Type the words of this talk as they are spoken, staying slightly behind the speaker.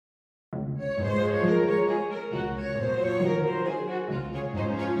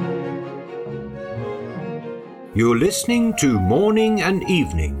You're listening to Morning and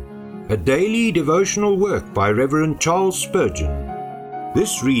Evening, a daily devotional work by Reverend Charles Spurgeon.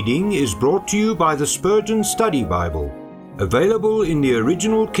 This reading is brought to you by the Spurgeon Study Bible, available in the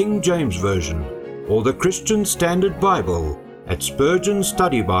original King James Version or the Christian Standard Bible at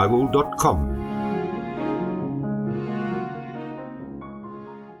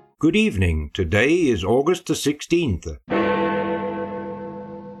spurgeonstudybible.com. Good evening. Today is August the 16th.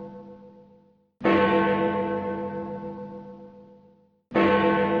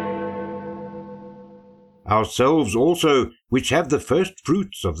 Ourselves also, which have the first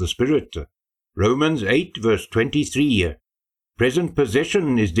fruits of the Spirit. Romans 8 verse 23. Present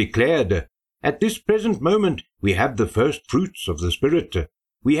possession is declared. At this present moment we have the first fruits of the Spirit.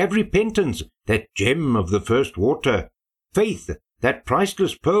 We have repentance, that gem of the first water, faith, that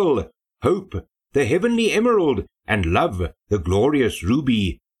priceless pearl, hope, the heavenly emerald, and love, the glorious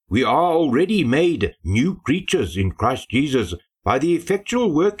ruby. We are already made new creatures in Christ Jesus by the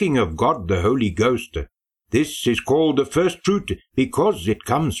effectual working of God the Holy Ghost. This is called the first fruit because it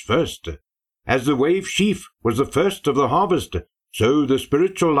comes first. As the wave sheaf was the first of the harvest, so the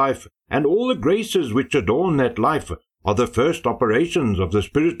spiritual life and all the graces which adorn that life are the first operations of the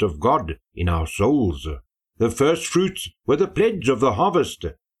Spirit of God in our souls. The first fruits were the pledge of the harvest.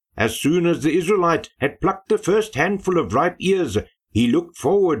 As soon as the Israelite had plucked the first handful of ripe ears, he looked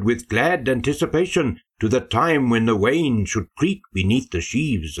forward with glad anticipation to the time when the wain should creak beneath the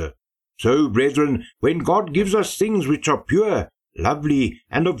sheaves. So, brethren, when God gives us things which are pure, lovely,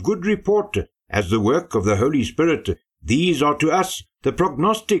 and of good report, as the work of the Holy Spirit, these are to us the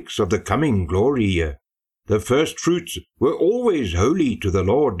prognostics of the coming glory. The first fruits were always holy to the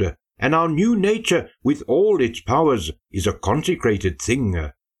Lord, and our new nature, with all its powers, is a consecrated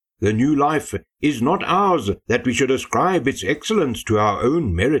thing. The new life is not ours that we should ascribe its excellence to our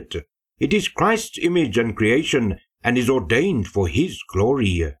own merit. It is Christ's image and creation, and is ordained for His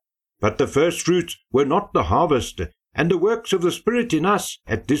glory. But the first fruits were not the harvest, and the works of the Spirit in us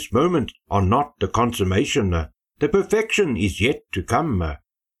at this moment are not the consummation. The perfection is yet to come.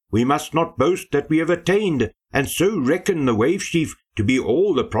 We must not boast that we have attained, and so reckon the wave sheaf to be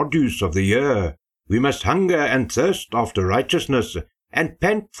all the produce of the year. We must hunger and thirst after righteousness, and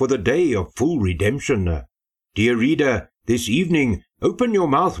pant for the day of full redemption. Dear reader, this evening open your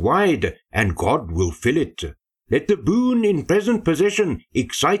mouth wide, and God will fill it. Let the boon in present possession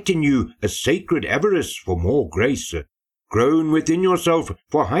excite in you a sacred avarice for more grace. Groan within yourself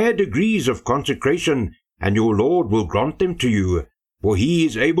for higher degrees of consecration, and your Lord will grant them to you, for He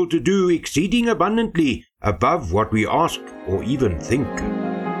is able to do exceeding abundantly above what we ask or even think.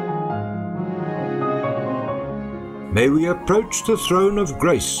 May we approach the throne of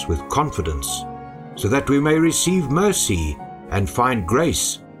grace with confidence, so that we may receive mercy and find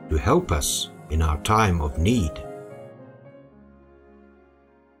grace to help us in our time of need.